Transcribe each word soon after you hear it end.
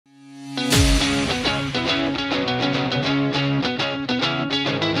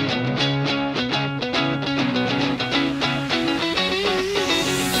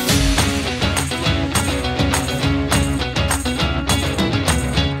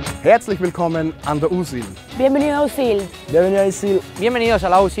Herzlich willkommen an der USIL. Bienvenido a USIL. Bienvenido a USIL. Bienvenidos a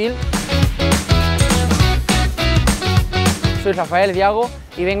la USIL. Soy Rafael Diago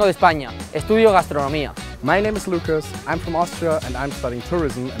y vengo de España. Estudio gastronomía. My name is Lucas, I'm from Austria and I'm studying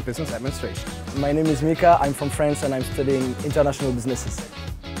tourism and business administration. My name is Mika, I'm from France and I'm studying international businesses.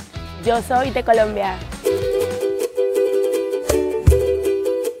 Yo soy de Colombia.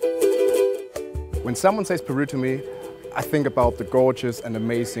 When someone says Peru to me, I think about the gorgeous and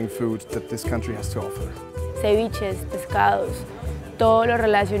amazing food that this country has to offer. Ceviches, pescados, todo lo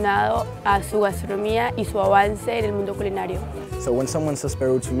relacionado a su gastronomía y su avance en el mundo culinario. So when someone says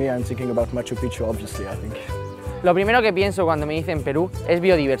Peru to me, I'm thinking about Machu Picchu, obviously, I think. Lo primero que pienso cuando me dicen Perú es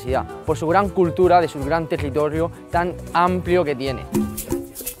biodiversidad, por su gran cultura, de su gran territorio tan amplio que tiene.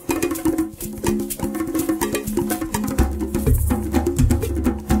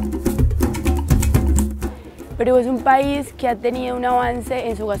 Perú es un país que ha tenido un avance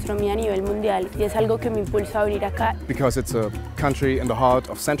en su gastronomía a nivel mundial y es algo que me impulsa a venir acá. Because it's a country in the heart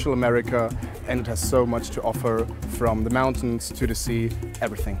of Central America and it has so much to offer, from the mountains to the sea,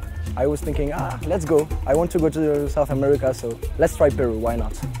 everything. I was thinking, let's go. I want to go to South America, so let's try Peru, why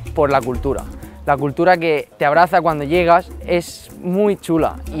not? Por la cultura. La cultura que te abraza cuando llegas es muy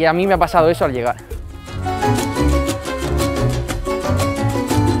chula y a mí me ha pasado eso al llegar.